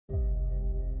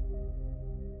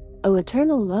O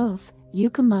eternal love, you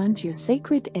command your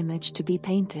sacred image to be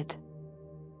painted,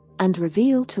 and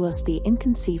reveal to us the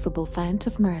inconceivable fount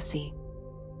of mercy.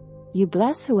 You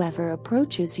bless whoever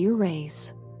approaches your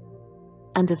rays,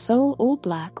 and a soul all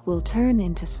black will turn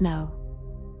into snow.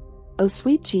 O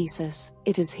sweet Jesus,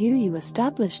 it is here you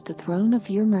established the throne of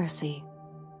your mercy,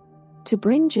 to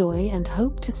bring joy and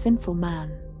hope to sinful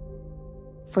man.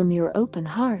 From your open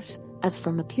heart, as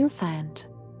from a pure fount,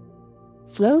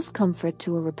 flows comfort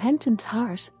to a repentant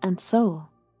heart and soul.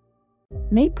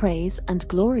 May praise and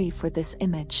glory for this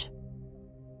image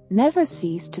never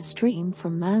cease to stream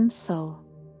from man's soul.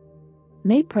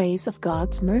 May praise of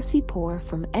God's mercy pour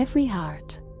from every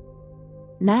heart,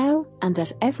 now and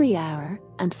at every hour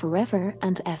and forever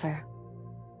and ever.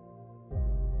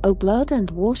 O blood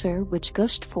and water which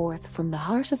gushed forth from the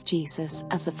heart of Jesus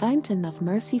as a fountain of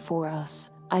mercy for us,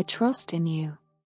 I trust in you.